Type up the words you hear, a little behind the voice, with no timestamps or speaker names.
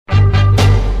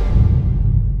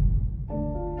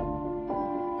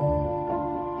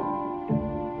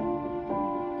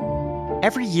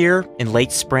Every year in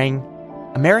late spring,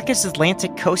 America's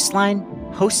Atlantic coastline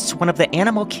hosts one of the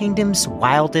animal kingdom's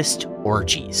wildest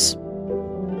orgies.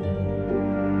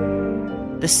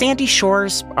 The sandy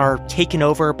shores are taken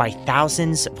over by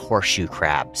thousands of horseshoe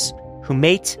crabs who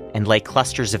mate and lay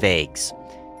clusters of eggs.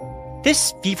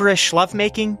 This feverish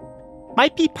lovemaking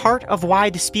might be part of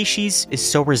why the species is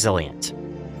so resilient.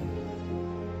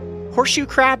 Horseshoe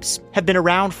crabs have been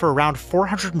around for around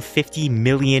 450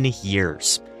 million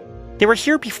years. They were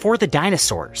here before the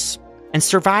dinosaurs and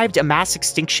survived a mass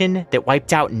extinction that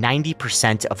wiped out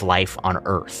 90% of life on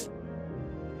Earth.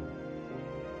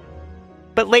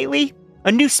 But lately,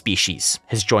 a new species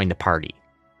has joined the party.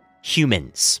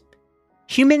 Humans.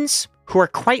 Humans who are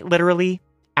quite literally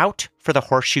out for the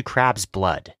horseshoe crab's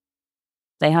blood.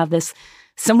 They have this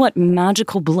somewhat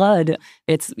magical blood.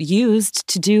 It's used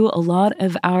to do a lot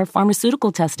of our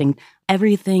pharmaceutical testing.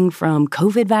 Everything from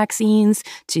COVID vaccines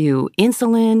to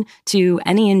insulin to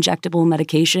any injectable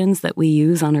medications that we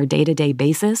use on our day-to-day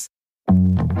basis.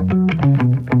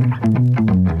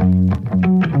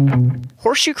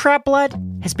 Horseshoe crab blood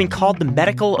has been called the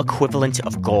medical equivalent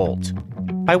of gold.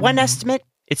 By one estimate,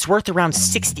 it's worth around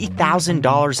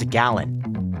 $60,000 a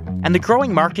gallon. And the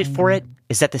growing market for it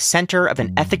is at the center of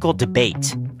an ethical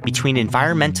debate between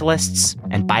environmentalists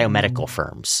and biomedical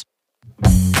firms.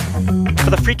 For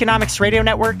the Freakonomics Radio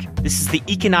Network, this is the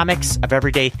economics of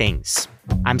everyday things.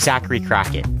 I'm Zachary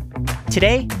Crockett.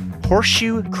 Today,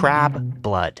 horseshoe crab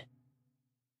blood.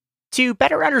 To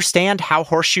better understand how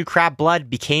horseshoe crab blood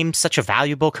became such a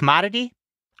valuable commodity,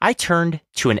 I turned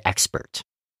to an expert.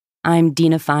 I'm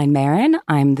Dina Fine-Marin.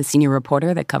 I'm the senior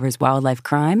reporter that covers wildlife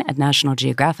crime at National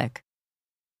Geographic.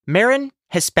 Marin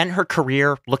has spent her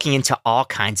career looking into all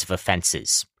kinds of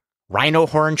offenses. Rhino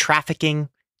horn trafficking,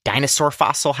 dinosaur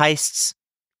fossil heists,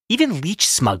 even leech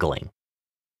smuggling.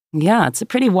 Yeah, it's a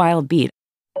pretty wild beat.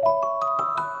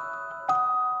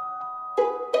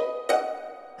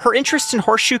 Her interest in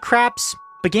horseshoe crabs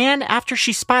began after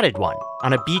she spotted one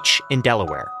on a beach in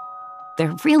Delaware.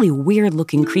 They're really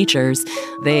weird-looking creatures.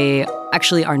 They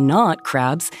actually are not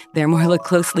crabs. They're more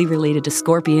closely related to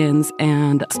scorpions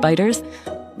and spiders.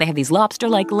 They have these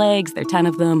lobster-like legs. There are 10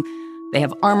 of them. They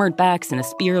have armored backs and a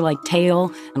spear-like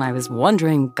tail. And I was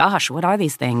wondering, gosh, what are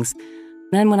these things?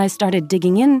 Then when I started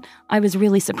digging in, I was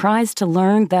really surprised to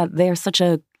learn that they're such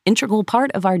an integral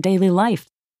part of our daily life.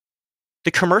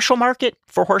 The commercial market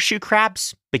for horseshoe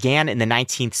crabs began in the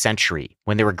 19th century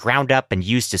when they were ground up and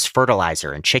used as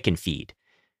fertilizer and chicken feed.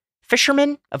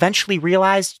 Fishermen eventually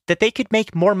realized that they could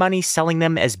make more money selling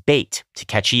them as bait to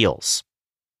catch eels.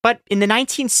 But in the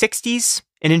 1960s,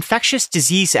 an infectious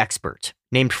disease expert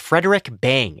named Frederick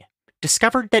Bang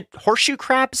discovered that horseshoe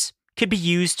crabs could be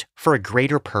used for a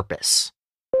greater purpose.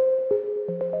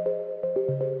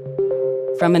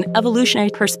 From an evolutionary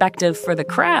perspective for the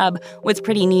crab, what's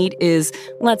pretty neat is,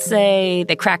 let's say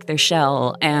they cracked their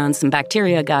shell and some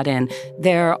bacteria got in.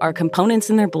 There are components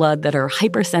in their blood that are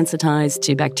hypersensitized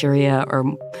to bacteria or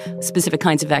specific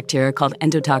kinds of bacteria called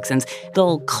endotoxins.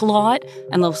 They'll clot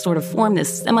and they'll sort of form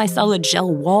this semi-solid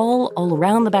gel wall all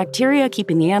around the bacteria,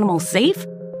 keeping the animal safe.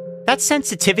 That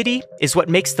sensitivity is what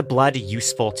makes the blood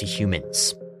useful to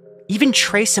humans. Even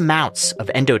trace amounts of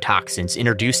endotoxins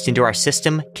introduced into our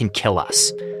system can kill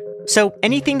us. So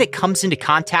anything that comes into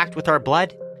contact with our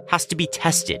blood has to be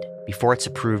tested before it's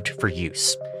approved for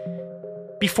use.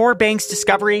 Before Bang's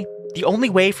discovery, the only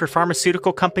way for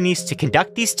pharmaceutical companies to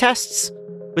conduct these tests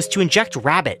was to inject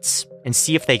rabbits and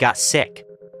see if they got sick.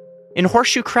 In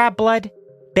horseshoe crab blood,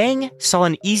 Bang saw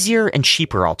an easier and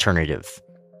cheaper alternative.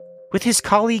 With his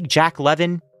colleague Jack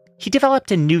Levin, he developed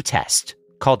a new test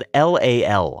called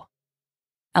LAL.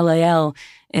 LAL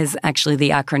is actually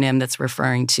the acronym that's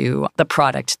referring to the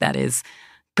product that is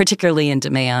particularly in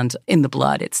demand in the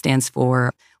blood. It stands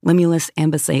for limulus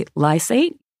ambisate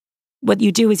lysate. What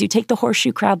you do is you take the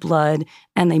horseshoe crab blood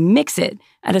and they mix it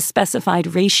at a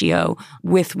specified ratio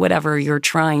with whatever you're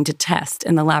trying to test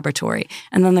in the laboratory.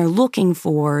 And then they're looking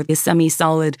for the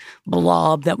semi-solid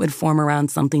blob that would form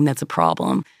around something that's a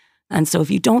problem. And so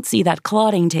if you don't see that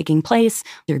clotting taking place,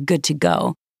 you're good to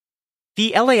go.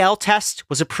 The LAL test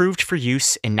was approved for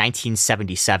use in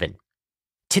 1977.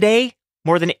 Today,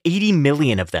 more than 80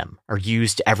 million of them are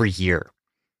used every year.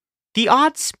 The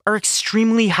odds are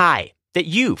extremely high that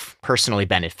you've personally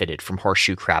benefited from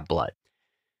horseshoe crab blood.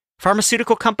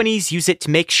 Pharmaceutical companies use it to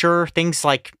make sure things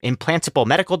like implantable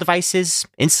medical devices,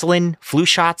 insulin, flu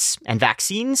shots, and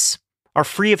vaccines are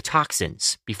free of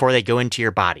toxins before they go into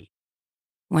your body.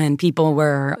 When people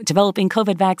were developing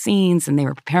COVID vaccines and they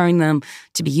were preparing them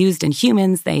to be used in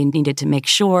humans, they needed to make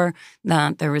sure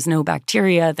that there was no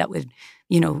bacteria that would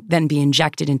then be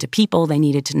injected into people. They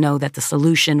needed to know that the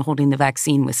solution holding the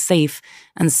vaccine was safe.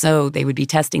 And so they would be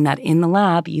testing that in the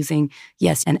lab using,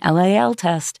 an LAL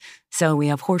test. So we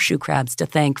have horseshoe crabs to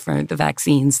thank for the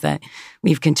vaccines that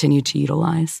we've continued to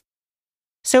utilize.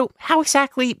 So how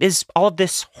exactly is all of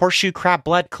this horseshoe crab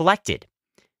blood collected?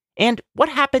 And what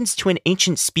happens to an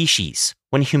ancient species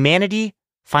when humanity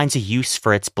finds a use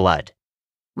for its blood?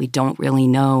 We don't really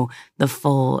know the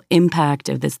full impact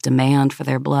of this demand for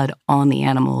their blood on the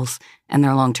animals and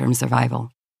their long-term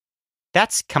survival.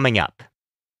 That's coming up.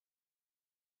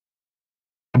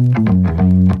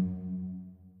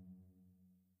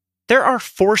 There are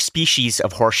 4 species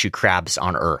of horseshoe crabs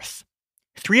on Earth.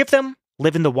 3 of them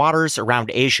live in the waters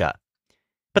around Asia.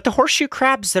 But the horseshoe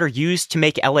crabs that are used to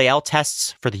make LAL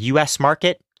tests for the U.S.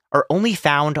 market are only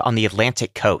found on the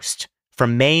Atlantic coast,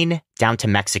 from Maine down to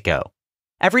Mexico.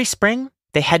 Every spring,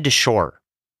 they head to shore.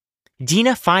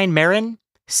 Dina Fine-Marin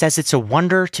says it's a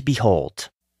wonder to behold.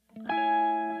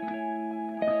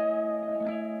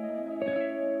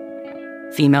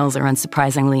 Females are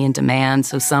unsurprisingly in demand,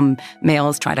 so some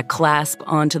males try to clasp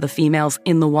onto the females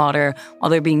in the water while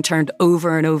they're being turned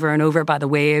over and over and over by the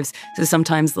waves. So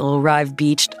sometimes they'll arrive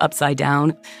beached upside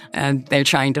down, and they're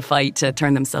trying to fight to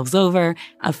turn themselves over.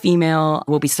 A female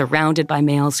will be surrounded by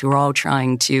males who are all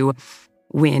trying to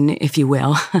win, if you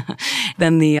will.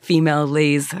 Then the female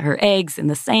lays her eggs in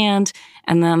the sand,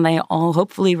 and then they all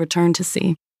hopefully return to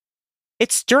sea.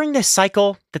 It's during this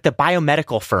cycle that the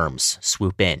biomedical firms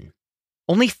swoop in.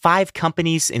 Only 5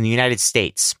 companies in the United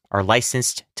States are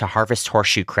licensed to harvest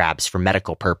horseshoe crabs for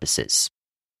medical purposes.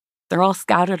 They're all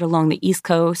scattered along the East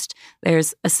Coast.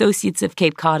 There's Associates of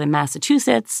Cape Cod in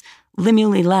Massachusetts,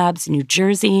 Limuli Labs in New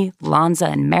Jersey,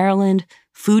 Lonza in Maryland,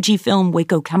 Fujifilm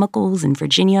Waco Chemicals in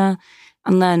Virginia,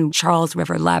 and then Charles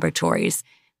River Laboratories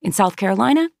in South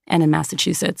Carolina and in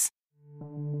Massachusetts.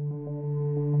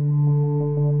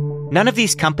 None of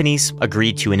these companies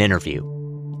agreed to an interview.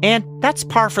 And that's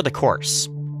par for the course.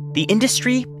 The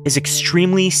industry is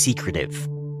extremely secretive.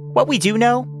 What we do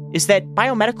know is that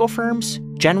biomedical firms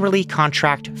generally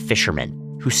contract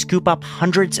fishermen who scoop up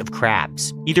hundreds of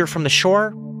crabs, either from the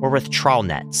shore or with trawl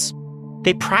nets.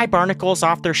 They pry barnacles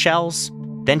off their shells,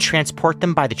 then transport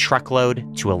them by the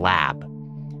truckload to a lab.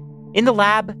 In the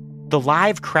lab, the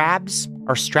live crabs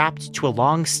are strapped to a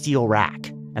long steel rack,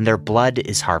 and their blood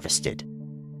is harvested.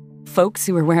 Folks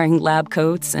who are wearing lab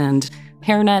coats and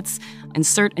hairnets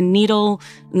insert a needle,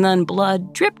 and then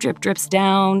blood drips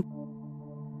down.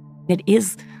 It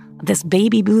is this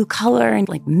baby blue color and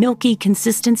milky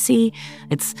consistency.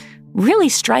 It's really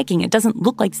striking. It doesn't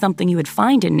look like something you would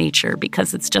find in nature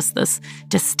because it's just this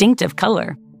distinctive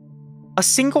color. A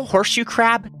single horseshoe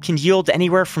crab can yield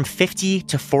anywhere from 50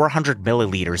 to 400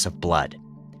 milliliters of blood.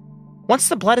 Once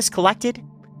the blood is collected,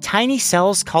 tiny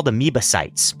cells called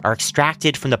amoebocytes are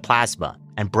extracted from the plasma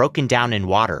and broken down in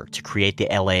water to create the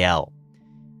LAL.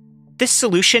 This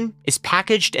solution is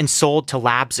packaged and sold to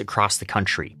labs across the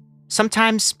country,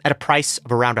 sometimes at a price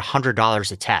of around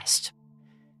 $100 a test.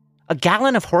 A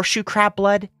gallon of horseshoe crab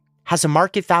blood has a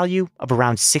market value of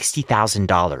around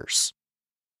 $60,000.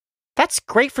 That's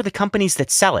great for the companies that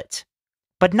sell it,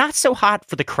 but not so hot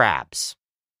for the crabs.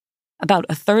 About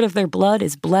a third of their blood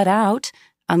is bled out,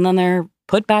 and then they're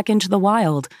put back into the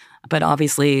wild. But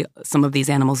obviously, some of these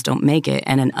animals don't make it,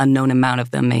 and an unknown amount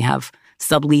of them may have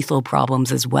sublethal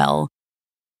problems as well.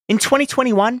 In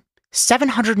 2021,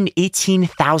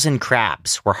 718,000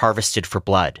 crabs were harvested for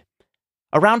blood.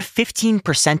 Around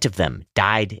 15% of them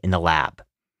died in the lab.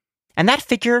 And that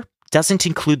figure doesn't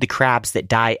include the crabs that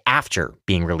die after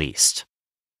being released.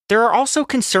 There are also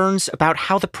concerns about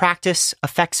how the practice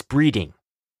affects breeding.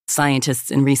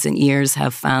 Scientists in recent years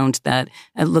have found that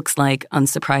it looks like,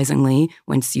 unsurprisingly,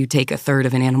 once you take a third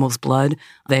of an animal's blood,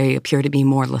 they appear to be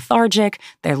more lethargic.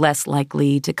 They're less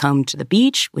likely to come to the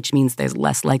beach, which means they're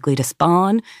less likely to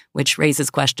spawn, which raises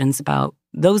questions about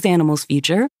those animals'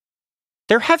 future.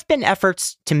 There have been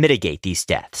efforts to mitigate these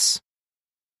deaths.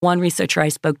 One researcher I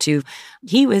spoke to,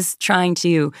 he was trying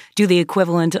to do the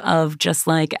equivalent of just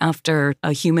like after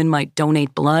a human might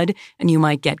donate blood and you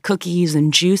might get cookies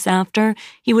and juice after.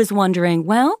 He was wondering,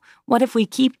 well, what if we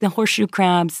keep the horseshoe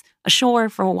crabs ashore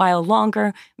for a while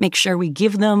longer, make sure we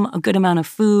give them a good amount of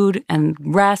food and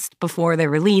rest before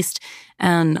they're released?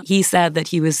 And he said that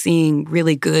he was seeing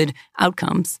really good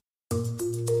outcomes.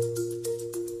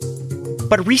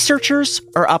 But researchers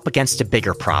are up against a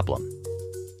bigger problem.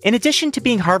 In addition to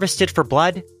being harvested for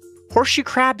blood, horseshoe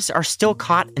crabs are still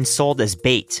caught and sold as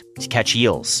bait to catch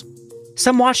eels.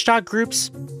 Some watchdog groups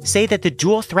say that the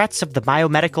dual threats of the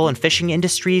biomedical and fishing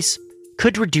industries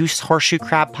could reduce horseshoe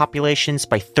crab populations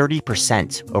by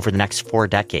 30% over the next 4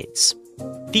 decades.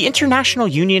 The International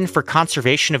Union for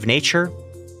Conservation of Nature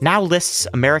now lists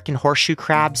American horseshoe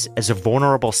crabs as a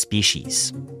vulnerable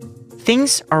species.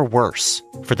 Things are worse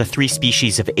for the 3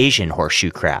 species of Asian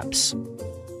horseshoe crabs.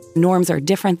 Norms are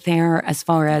different there as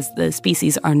far as the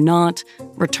species are not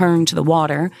returned to the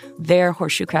water. Their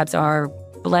horseshoe crabs are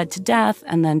bled to death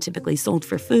and then typically sold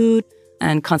for food.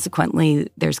 And consequently,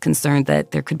 there's concern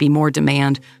that there could be more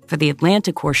demand for the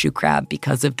Atlantic horseshoe crab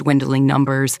because of dwindling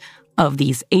numbers of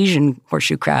these Asian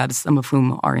horseshoe crabs, some of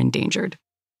whom are endangered.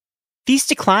 These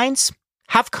declines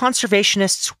have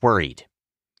conservationists worried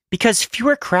because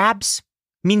fewer crabs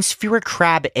means fewer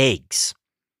crab eggs.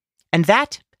 And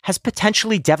that has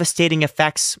potentially devastating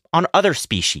effects on other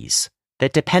species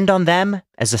that depend on them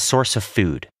as a source of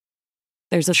food.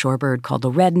 There's a shorebird called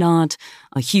the red knot.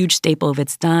 A huge staple of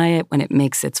its diet when it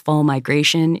makes its fall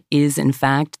migration is, in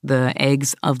fact, the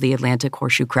eggs of the Atlantic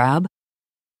horseshoe crab.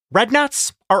 Red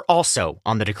knots are also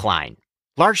on the decline,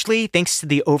 largely thanks to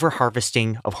the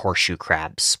overharvesting of horseshoe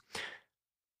crabs.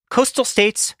 Coastal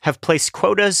states have placed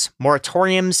quotas,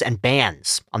 moratoriums, and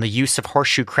bans on the use of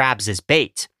horseshoe crabs as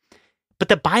bait. But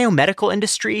the biomedical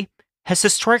industry has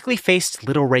historically faced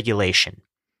little regulation.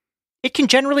 It can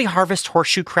generally harvest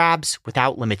horseshoe crabs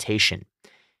without limitation.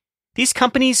 These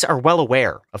companies are well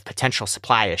aware of potential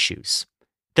supply issues.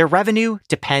 Their revenue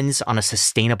depends on a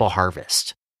sustainable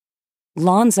harvest.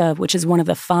 Lonza, which is one of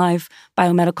the 5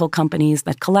 biomedical companies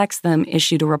that collects them,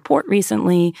 issued a report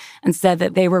recently and said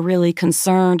that they were really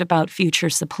concerned about future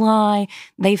supply.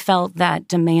 They felt that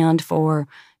demand for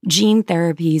gene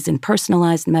therapies and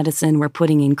personalized medicine were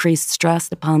putting increased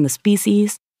stress upon the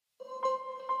species.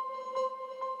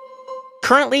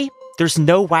 Currently, there's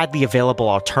no widely available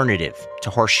alternative to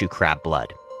horseshoe crab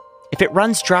blood. If it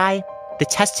runs dry, the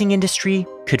testing industry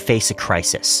could face a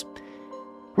crisis.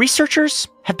 Researchers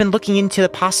have been looking into the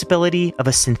possibility of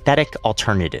a synthetic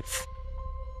alternative.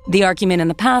 The argument in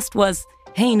the past was,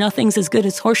 hey, nothing's as good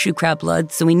as horseshoe crab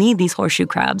blood, so we need these horseshoe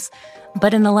crabs.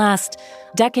 But in the last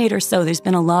decade or so, there's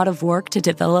been a lot of work to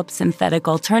develop synthetic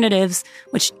alternatives,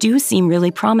 which do seem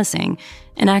really promising.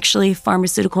 And actually,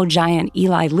 pharmaceutical giant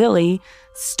Eli Lilly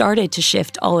started to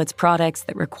shift all its products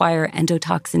that require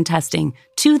endotoxin testing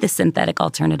to the synthetic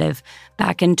alternative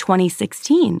back in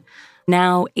 2016.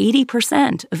 Now,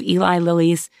 80% of Eli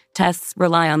Lilly's tests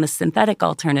rely on the synthetic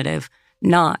alternative,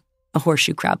 not a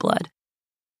horseshoe crab blood.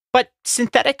 But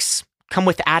synthetics come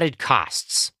with added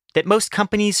costs that most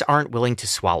companies aren't willing to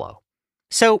swallow.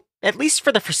 So, at least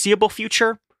for the foreseeable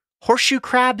future, horseshoe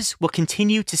crabs will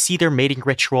continue to see their mating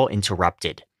ritual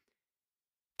interrupted.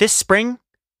 This spring,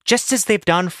 just as they've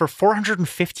done for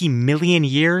 450 million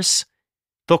years,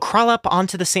 they'll crawl up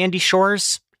onto the sandy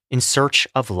shores in search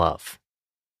of love.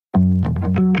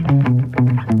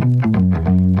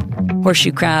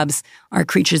 Horseshoe crabs are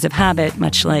creatures of habit,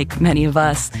 much like many of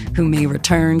us who may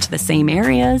return to the same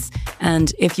areas.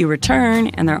 And if you return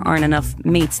and there aren't enough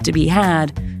mates to be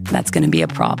had, that's going to be a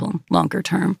problem longer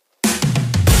term.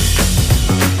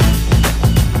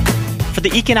 For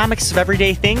the economics of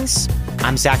everyday things,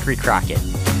 I'm Zachary Crockett.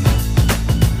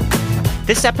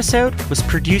 This episode was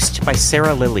produced by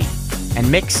Sarah Lilly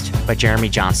and mixed by Jeremy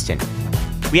Johnston.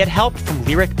 We had help from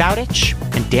Lyric Bowditch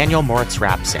and Daniel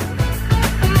Moritz-Rapson.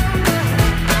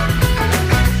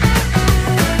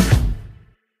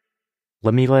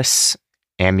 Limulus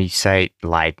amosite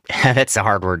light. That's a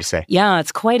hard word to say. Yeah,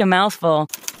 it's quite a mouthful.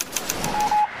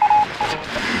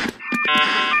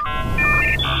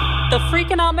 The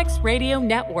Freakonomics Radio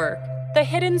Network, the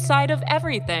hidden side of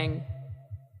everything.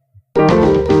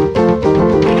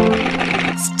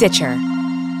 Stitcher.